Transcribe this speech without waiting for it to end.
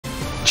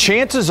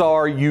Chances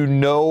are you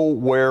know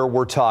where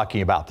we're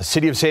talking about. The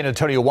city of San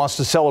Antonio wants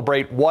to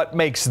celebrate what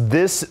makes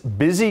this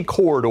busy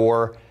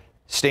corridor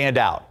stand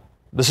out.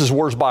 This is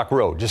Wurzbach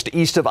Road, just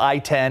east of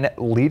I-10,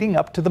 leading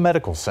up to the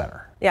medical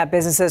center. Yeah,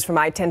 businesses from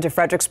I-10 to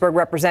Fredericksburg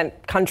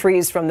represent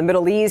countries from the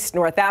Middle East,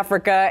 North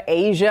Africa,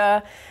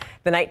 Asia.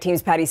 The Night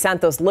Team's Patty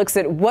Santos looks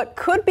at what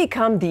could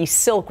become the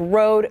Silk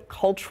Road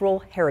Cultural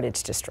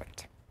Heritage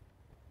District.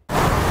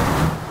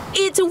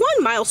 It's a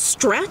 1-mile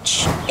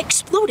stretch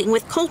exploding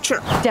with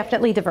culture.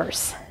 Definitely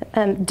diverse.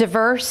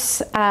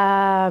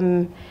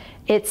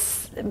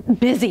 It's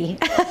busy.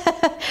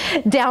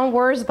 Down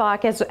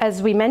Wurzbach,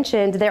 as we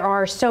mentioned, there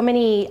are so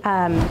many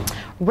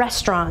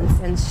restaurants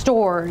and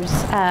stores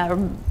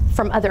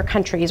from other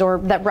countries or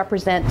that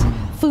represent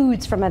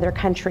foods from other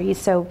countries,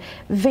 so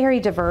very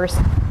diverse.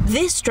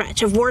 This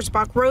stretch of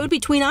Wurzbach Road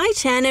between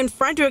I-10 and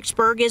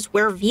Fredericksburg is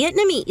where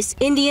Vietnamese,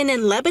 Indian,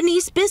 and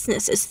Lebanese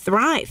businesses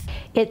thrive.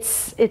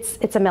 It's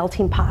a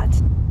melting pot.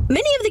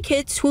 Many of the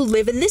kids who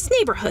live in this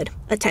neighborhood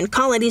attend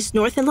Colony's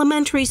North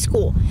Elementary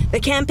School. The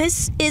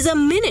campus is a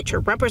miniature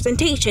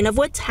representation of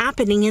what's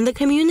happening in the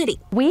community.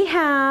 We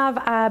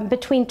have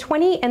between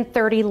 20 and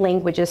 30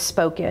 languages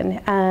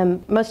spoken.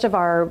 Most of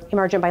our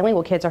emergent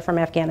bilingual kids are from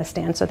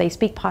Afghanistan, so they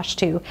speak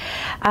Pashto.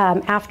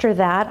 After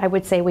that, I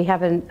would say we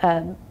have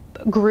a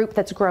group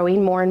that's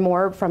growing more and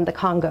more from the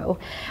Congo,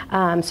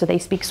 so they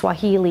speak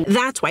Swahili.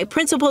 That's why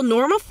Principal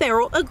Norma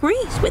Farrell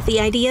agrees with the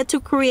idea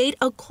to create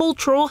a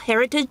cultural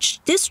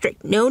heritage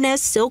district known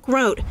as Silk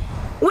Road.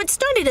 What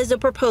started as a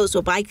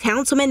proposal by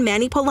Councilman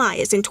Manny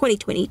Pelaez in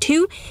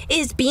 2022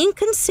 is being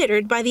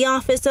considered by the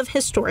Office of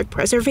Historic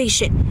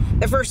Preservation.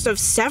 The first of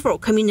several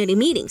community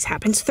meetings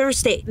happens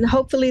Thursday. And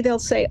hopefully they'll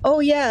say,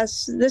 oh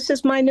yes, this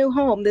is my new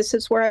home, this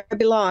is where I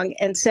belong,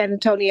 and San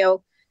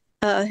Antonio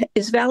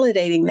is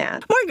validating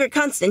that. Margaret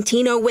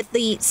Constantino with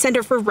the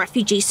Center for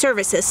Refugee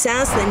Services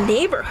says the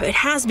neighborhood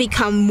has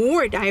become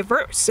more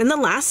diverse in the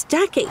last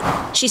decade.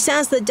 She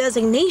says the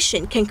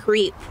designation can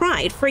create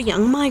pride for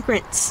young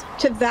migrants.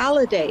 To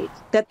validate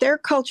that their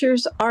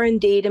cultures are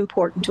indeed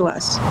important to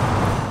us.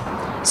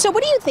 So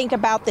what do you think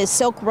about this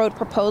Silk Road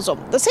proposal?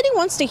 The city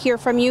wants to hear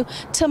from you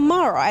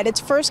tomorrow at its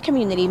first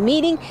community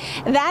meeting.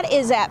 That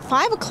is at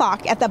 5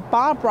 o'clock at the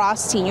Bob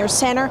Ross Senior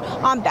Center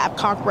on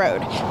Babcock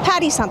Road.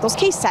 Patty Santos,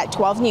 KSAT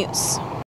 12 News.